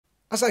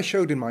As I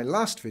showed in my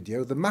last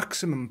video, the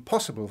maximum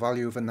possible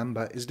value of a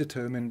number is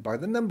determined by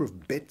the number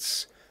of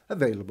bits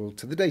available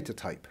to the data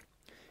type.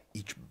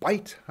 Each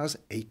byte has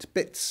 8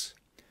 bits.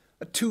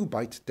 A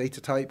 2-byte data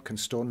type can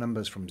store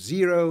numbers from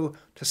 0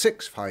 to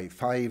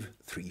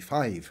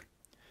 65535.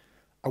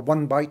 A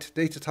 1-byte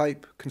data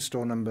type can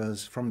store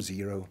numbers from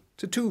 0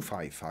 to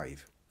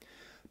 255.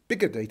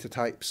 Bigger data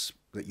types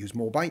that use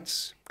more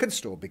bytes can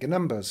store bigger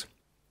numbers.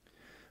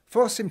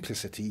 For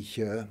simplicity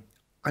here,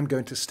 I'm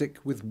going to stick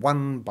with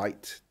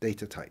 1-byte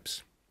data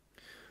types.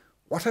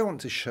 What I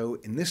want to show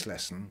in this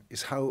lesson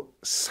is how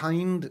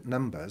signed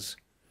numbers,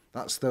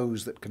 that's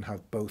those that can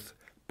have both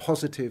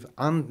positive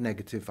and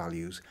negative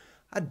values,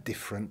 are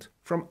different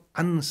from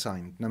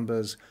unsigned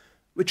numbers,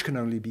 which can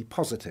only be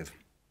positive,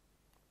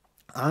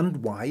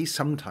 and why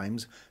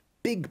sometimes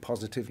big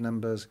positive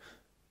numbers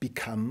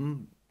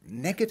become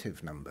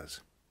negative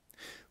numbers.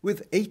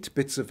 With 8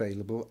 bits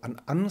available, an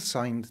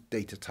unsigned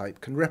data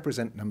type can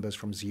represent numbers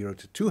from 0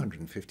 to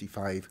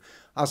 255,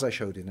 as I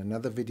showed in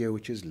another video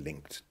which is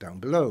linked down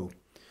below.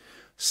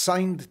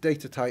 Signed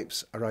data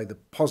types are either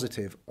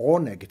positive or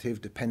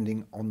negative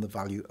depending on the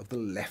value of the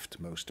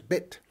leftmost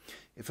bit.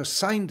 If a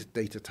signed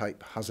data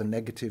type has a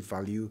negative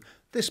value,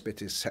 this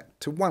bit is set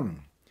to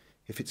 1.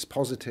 If it's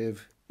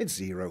positive, it's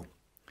 0.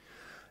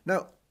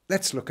 Now,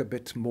 let's look a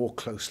bit more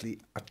closely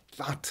at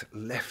that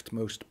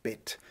leftmost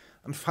bit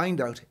and find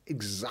out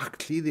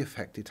exactly the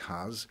effect it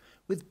has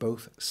with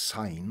both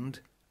signed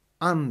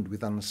and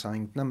with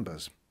unsigned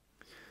numbers.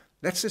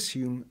 Let's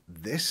assume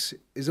this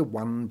is a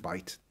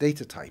 1-byte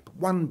data type.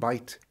 1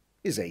 byte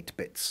is 8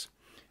 bits,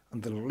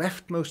 and the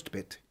leftmost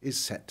bit is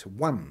set to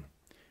 1,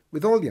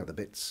 with all the other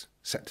bits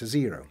set to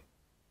 0.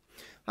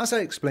 As I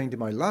explained in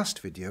my last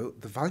video,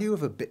 the value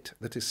of a bit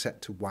that is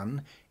set to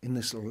 1 in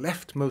this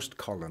leftmost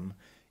column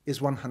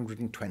is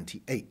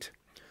 128.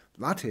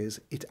 That is,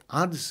 it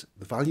adds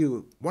the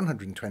value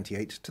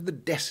 128 to the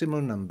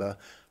decimal number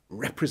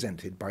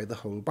represented by the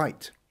whole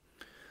byte.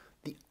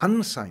 The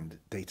unsigned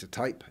data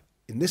type,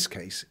 in this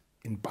case,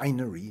 in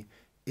binary,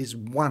 is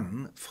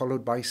 1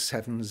 followed by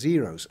 7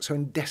 zeros. So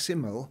in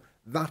decimal,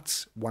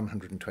 that's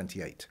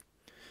 128.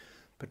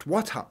 But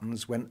what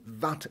happens when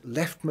that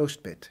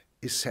leftmost bit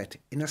is set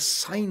in a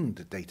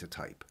signed data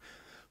type?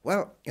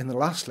 Well, in the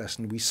last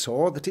lesson we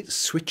saw that it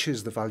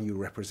switches the value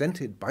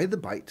represented by the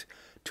byte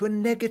to a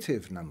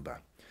negative number.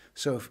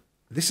 So if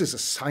this is a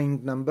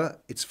signed number,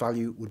 its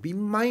value would be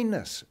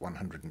minus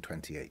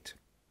 128.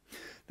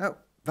 Now,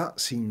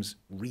 that seems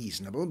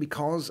reasonable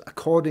because,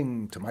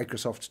 according to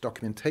Microsoft's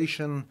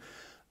documentation,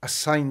 a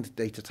signed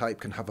data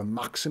type can have a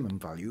maximum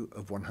value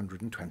of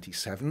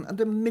 127 and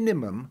a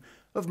minimum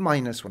of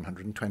minus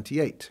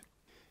 128.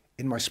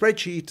 In my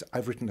spreadsheet,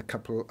 I've written a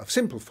couple of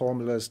simple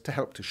formulas to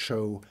help to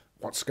show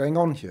what's going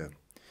on here.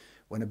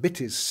 When a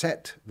bit is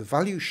set, the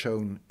value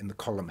shown in the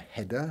column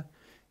header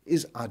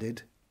is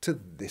added to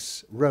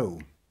this row.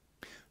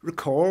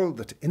 Recall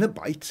that in a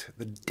byte,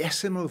 the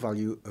decimal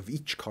value of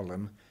each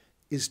column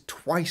is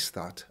twice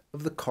that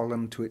of the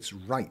column to its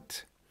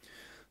right.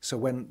 So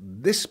when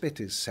this bit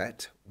is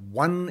set,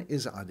 1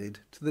 is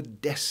added to the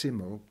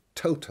decimal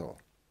total.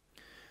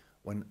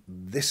 When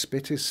this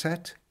bit is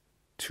set,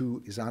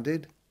 2 is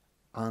added,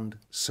 and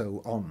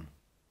so on.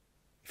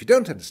 If you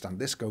don't understand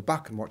this, go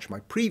back and watch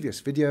my previous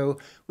video,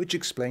 which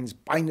explains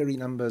binary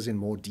numbers in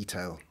more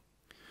detail.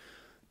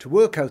 To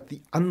work out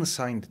the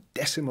unsigned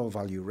decimal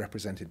value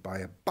represented by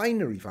a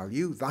binary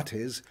value, that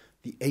is,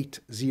 the 8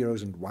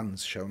 zeros and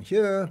 1s shown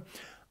here,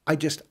 I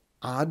just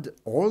add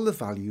all the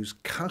values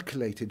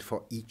calculated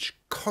for each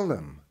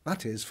column,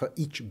 that is, for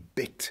each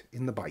bit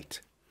in the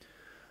byte.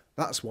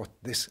 That's what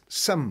this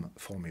sum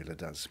formula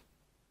does.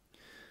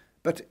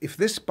 But if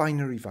this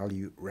binary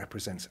value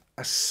represents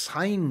a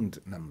signed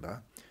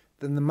number,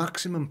 then the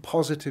maximum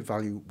positive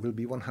value will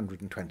be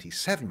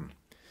 127.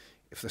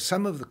 If the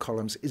sum of the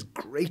columns is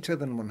greater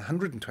than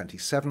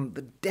 127,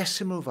 the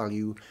decimal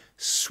value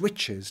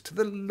switches to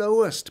the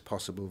lowest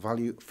possible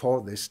value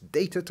for this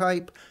data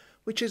type,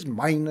 which is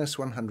minus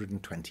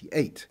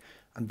 128,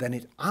 and then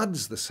it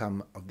adds the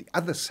sum of the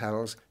other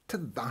cells to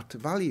that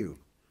value.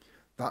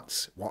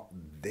 That's what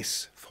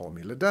this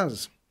formula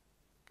does.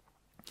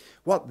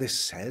 What this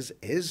says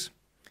is,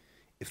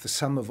 if the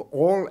sum of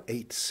all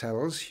 8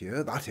 cells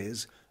here, that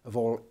is, of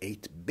all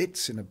 8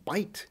 bits in a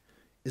byte,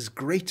 is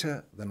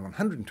greater than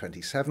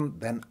 127,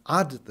 then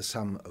add the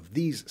sum of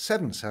these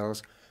 7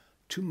 cells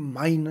to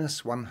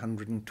minus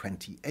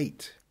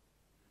 128.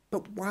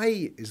 But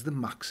why is the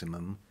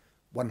maximum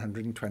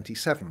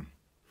 127?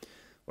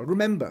 Well,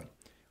 remember,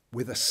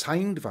 with a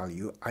signed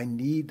value, I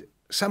need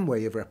some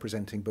way of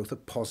representing both a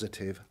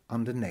positive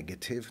and a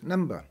negative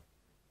number.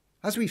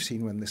 As we've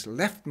seen, when this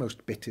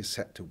leftmost bit is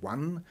set to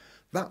 1,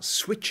 that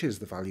switches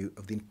the value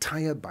of the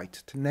entire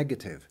byte to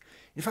negative.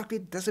 In fact,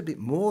 it does a bit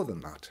more than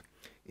that.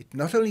 It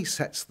not only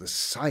sets the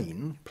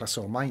sign, plus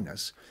or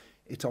minus,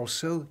 it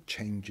also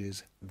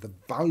changes the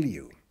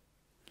value.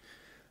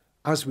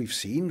 As we've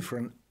seen, for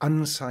an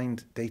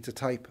unsigned data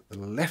type, the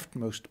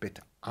leftmost bit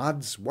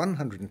adds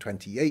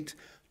 128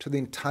 to the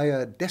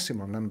entire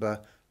decimal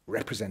number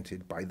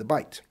represented by the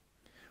byte.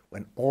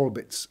 When all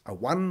bits are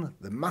 1,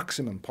 the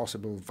maximum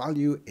possible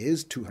value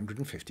is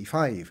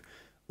 255,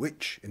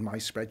 which, in my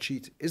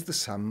spreadsheet, is the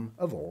sum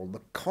of all the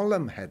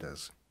column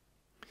headers.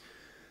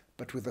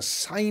 But with a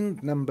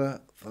signed number,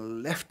 the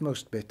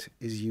leftmost bit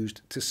is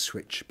used to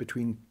switch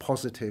between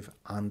positive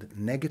and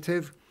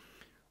negative,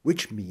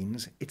 which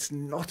means it's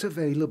not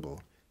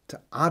available to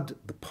add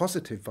the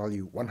positive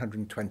value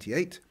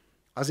 128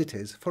 as it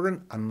is for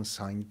an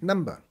unsigned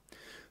number.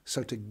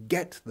 So to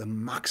get the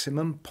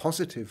maximum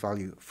positive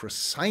value for a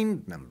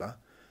signed number,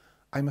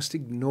 I must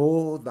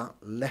ignore that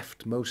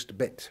leftmost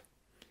bit.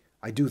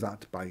 I do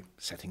that by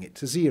setting it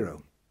to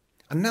 0.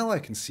 And now I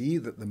can see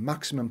that the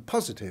maximum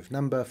positive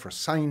number for a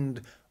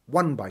signed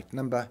 1-byte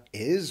number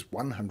is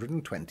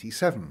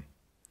 127.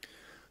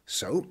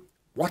 So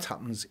what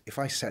happens if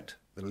I set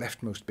the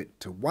leftmost bit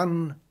to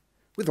 1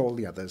 with all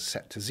the others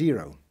set to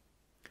 0?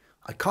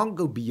 I can't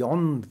go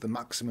beyond the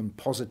maximum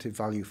positive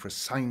value for a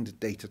signed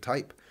data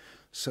type,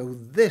 so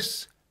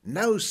this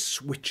now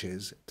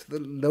switches to the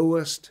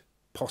lowest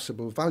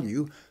possible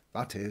value,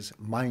 that is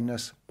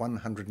minus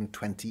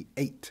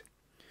 128.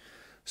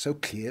 So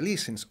clearly,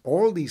 since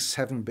all these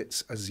 7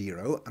 bits are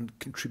 0 and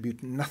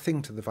contribute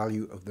nothing to the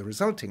value of the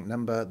resulting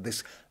number,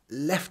 this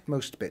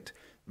leftmost bit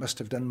must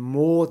have done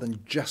more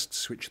than just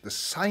switch the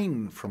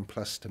sign from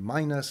plus to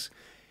minus.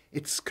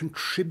 It's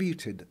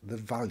contributed the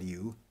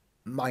value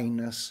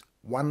minus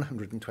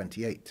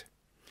 128.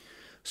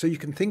 So you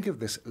can think of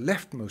this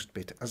leftmost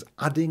bit as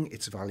adding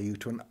its value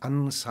to an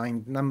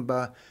unsigned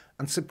number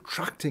and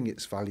subtracting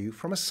its value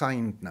from a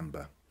signed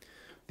number.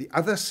 The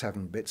other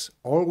 7 bits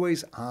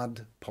always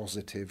add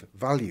positive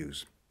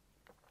values.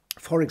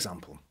 For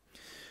example,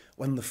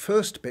 when the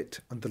first bit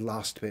and the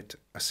last bit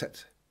are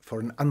set for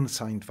an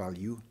unsigned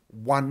value,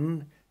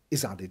 1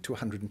 is added to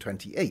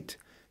 128,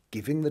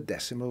 giving the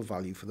decimal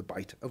value for the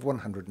byte of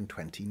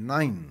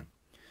 129.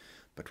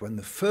 But when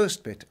the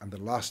first bit and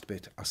the last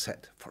bit are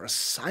set for a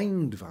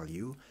signed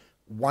value,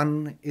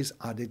 1 is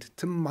added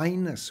to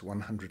minus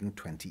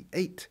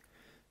 128,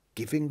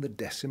 giving the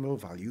decimal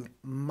value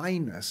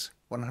minus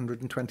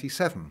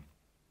 127.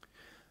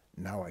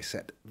 Now I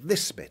set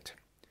this bit,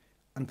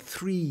 and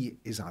 3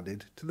 is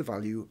added to the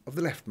value of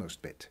the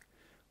leftmost bit.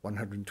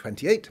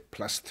 128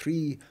 plus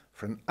 3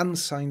 for an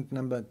unsigned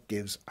number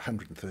gives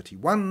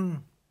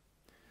 131.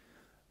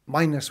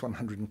 Minus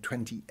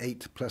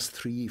 128 plus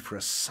 3 for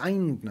a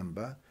signed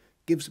number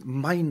gives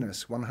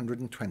minus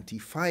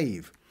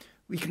 125.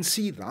 We can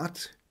see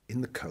that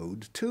in the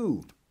code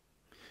too.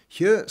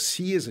 Here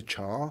C is a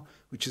char,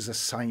 which is a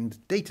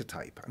signed data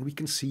type, and we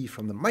can see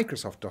from the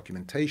Microsoft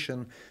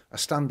documentation a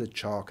standard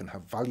char can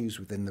have values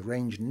within the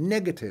range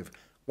negative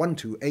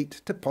 128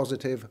 to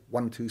positive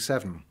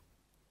 127.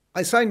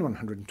 I sign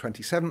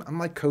 127 and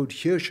my code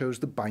here shows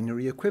the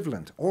binary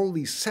equivalent. All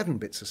these 7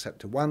 bits are set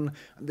to 1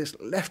 and this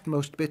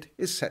leftmost bit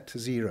is set to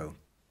 0.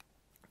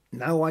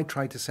 Now I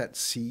try to set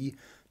C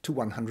to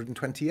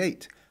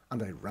 128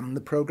 and I run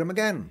the program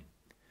again.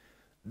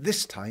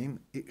 This time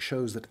it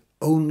shows that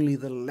only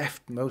the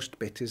leftmost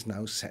bit is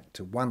now set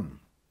to 1.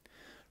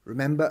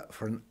 Remember,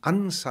 for an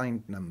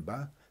unsigned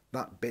number,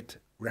 that bit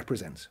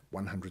represents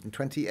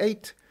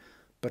 128,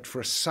 but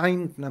for a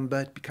signed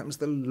number it becomes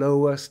the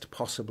lowest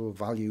possible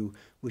value,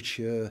 which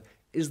here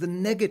is the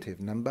negative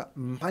number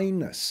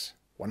minus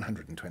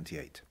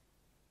 128.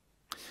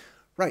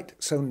 Right,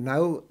 so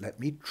now let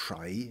me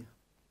try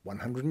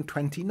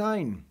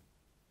 129.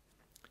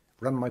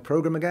 Run my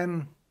program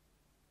again,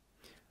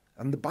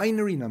 and the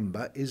binary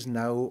number is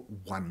now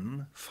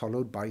 1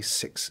 followed by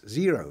 6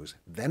 zeros,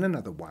 then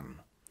another 1.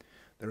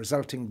 The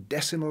resulting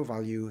decimal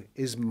value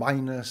is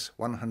minus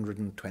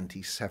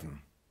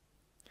 127.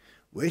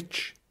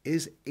 Which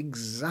is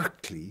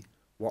exactly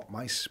what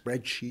my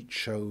spreadsheet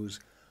shows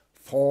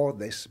for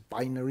this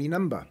binary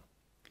number.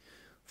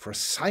 For a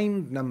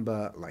signed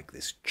number like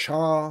this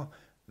char,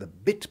 the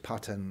bit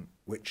pattern,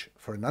 which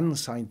for an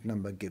unsigned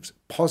number gives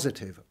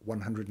positive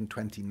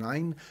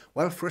 129,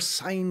 well, for a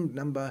signed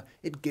number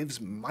it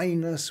gives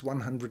minus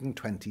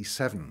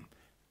 127.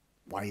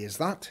 Why is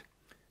that?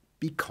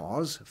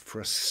 Because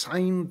for a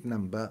signed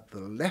number,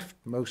 the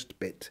leftmost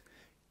bit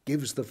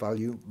gives the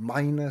value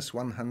minus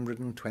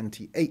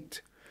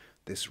 128.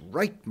 This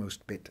rightmost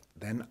bit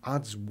then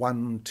adds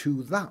 1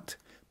 to that.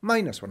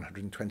 Minus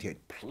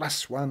 128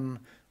 plus 1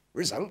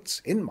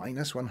 results in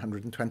minus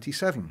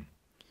 127.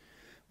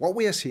 What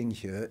we are seeing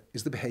here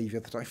is the behaviour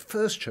that I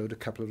first showed a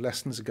couple of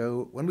lessons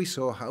ago when we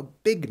saw how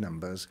big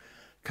numbers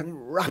can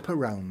wrap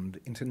around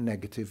into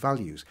negative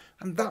values.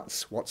 And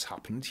that's what's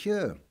happened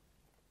here.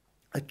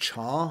 A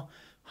char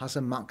has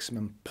a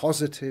maximum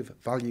positive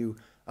value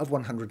of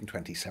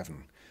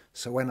 127.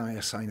 So when I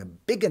assign a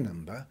bigger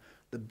number,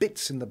 the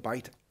bits in the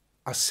byte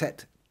are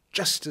set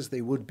just as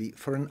they would be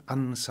for an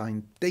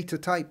unsigned data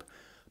type,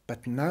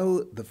 but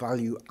now the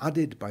value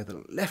added by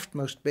the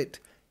leftmost bit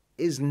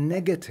is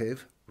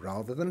negative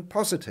rather than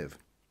positive.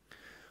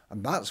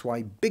 And that's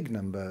why big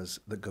numbers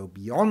that go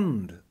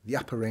beyond the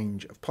upper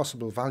range of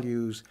possible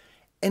values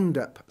end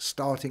up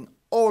starting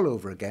all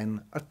over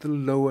again at the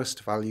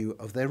lowest value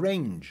of their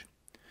range.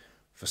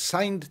 For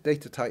signed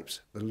data types,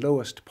 the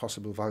lowest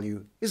possible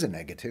value is a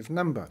negative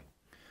number.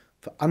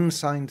 For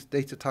unsigned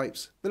data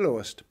types, the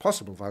lowest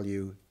possible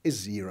value is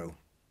 0.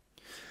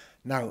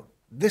 Now,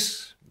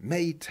 this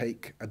may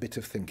take a bit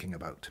of thinking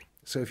about,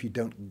 so if you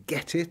don't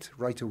get it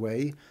right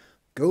away,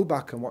 go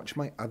back and watch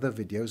my other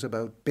videos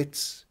about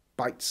bits,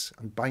 bytes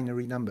and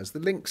binary numbers. The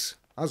links,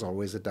 as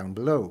always, are down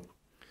below.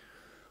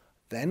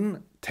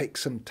 Then take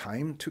some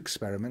time to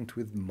experiment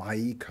with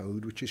my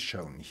code, which is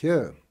shown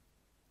here.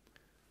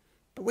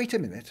 But wait a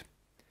minute,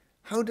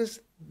 how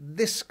does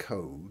this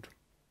code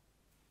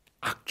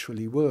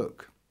actually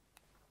work?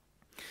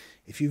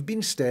 If you've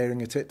been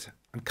staring at it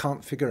and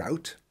can't figure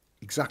out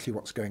exactly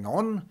what's going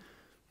on,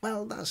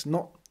 well, that's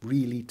not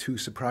really too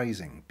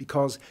surprising,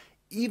 because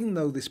even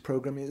though this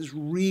program is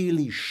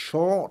really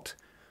short,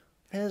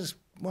 there's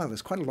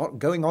quite a lot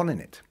going on in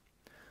it.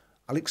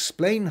 I'll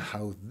explain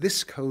how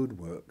this code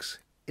works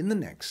in the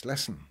next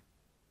lesson.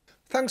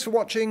 Thanks for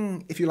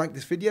watching. If you like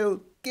this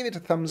video, give it a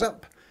thumbs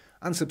up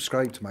and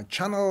subscribe to my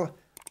channel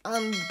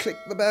and click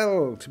the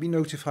bell to be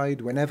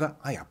notified whenever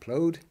I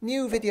upload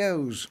new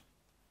videos.